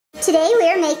Today we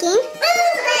are making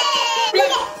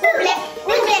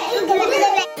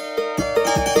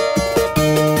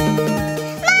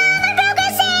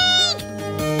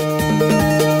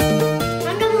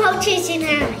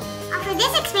For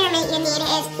this experiment you need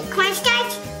is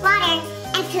cornstarch, water,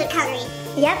 and food coloring.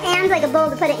 Yep, and like a bowl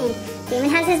to put it in. Damon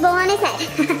has his bowl on his head.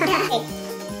 Okay.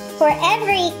 For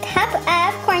every cup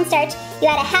of cornstarch, you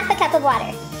add a half a cup of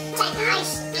water. That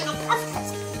was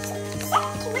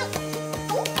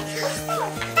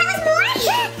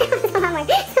more?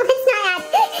 So let's not add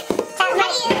that much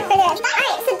for this.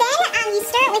 Alright, so then you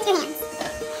stir it with your hands.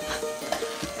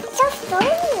 It's so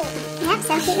foamy. Yep,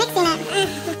 so keep mixing it.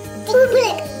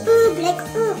 Oobleck, oobleck,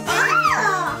 oob. Oh!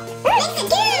 It's a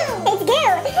goo! It's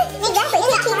goo! Exactly, so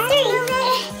keep stirring.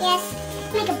 Yes,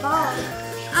 make a bowl.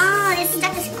 Oh, this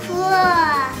stuff is cool.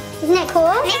 Isn't it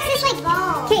cool? Mix this like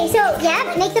bowl. Okay, so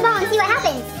yeah, make the ball and see what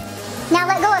happens. Now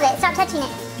let go of it, stop touching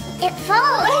it. It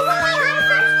falls. Oh my God.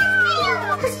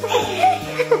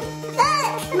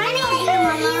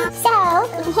 So,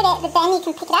 you can hit it, but then you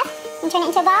can pick it up and turn it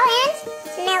into a ball and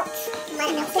Melt. Let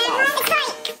it melt. It's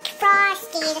like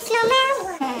Frosty the Snowman.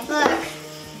 look.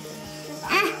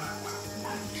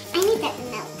 I need that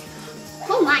milk.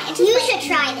 Oh my, you should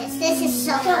try this. This is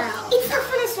so cool. It's the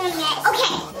funnest one yet.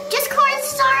 Okay, just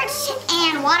cornstarch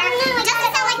and water. It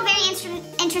doesn't sound like a very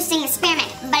interesting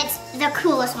experiment, but it's the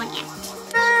coolest one yet.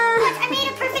 Look, I made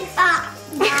a perfect ball.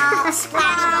 That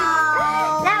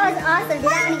was awesome. Did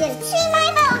that one again? See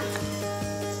my ball.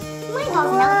 My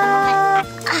ball's melting.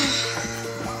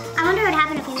 I wonder what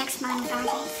happened if we mixed mine with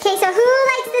ours. Okay, so who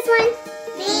likes this one?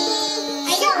 Me.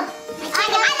 I do. I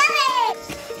love it.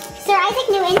 Sir Isaac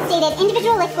Newton stated,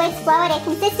 individual liquids flow at a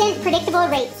consistent, predictable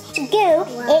rate. Goo,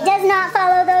 it does not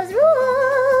follow those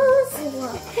rules.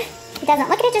 It doesn't.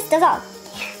 Look at it, just dissolve.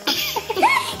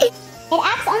 It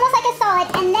acts almost like a solid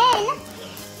and then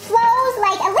flows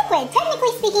like a liquid.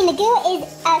 Technically speaking, the goo is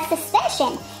a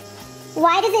suspension.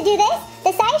 Why does it do this?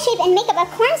 The size, shape, and makeup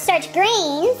of cornstarch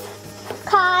grains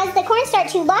cause the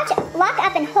cornstarch to lock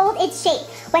up and hold its shape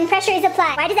when pressure is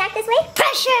applied. Why does it act this way?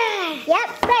 Pressure!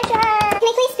 Yep, pressure!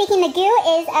 Technically speaking, the goo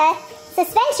is a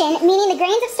suspension, meaning the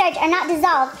grains of starch are not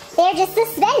dissolved. They are just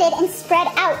suspended and spread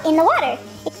out in the water.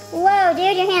 Whoa,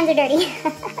 dude, your hands are dirty.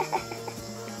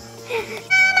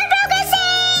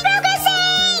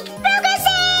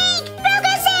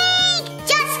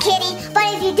 Just kidding, but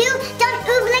if you do, don't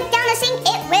oobleck down the sink,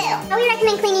 it will. How we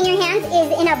recommend cleaning your hands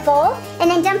is in a bowl and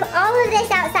then dump all of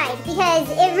this outside because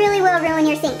it really will ruin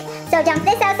your sink. So dump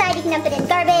this outside, you can dump it in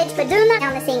garbage, but do not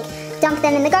down the sink. Dump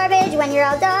them in the garbage when you're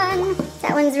all done.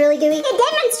 That one's really gooey. Hey,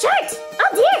 Damon's shirt!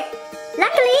 Oh dear!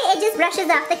 Luckily, it just brushes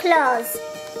off the clothes.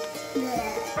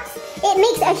 It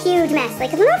makes a huge mess.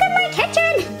 Like, look at my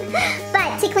kitchen!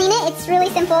 But to clean it, it's really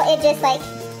simple. It just like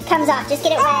comes off. Just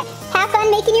get it wet. Have fun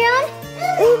making your own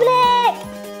oobleck!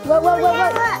 Whoa, whoa, whoa,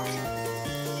 whoa.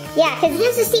 Yeah, because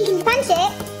this is stinking punch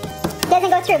it. Doesn't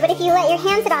go through, but if you let your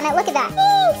hand sit on it, look at that.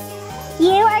 Thanks!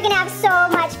 You are gonna have so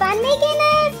much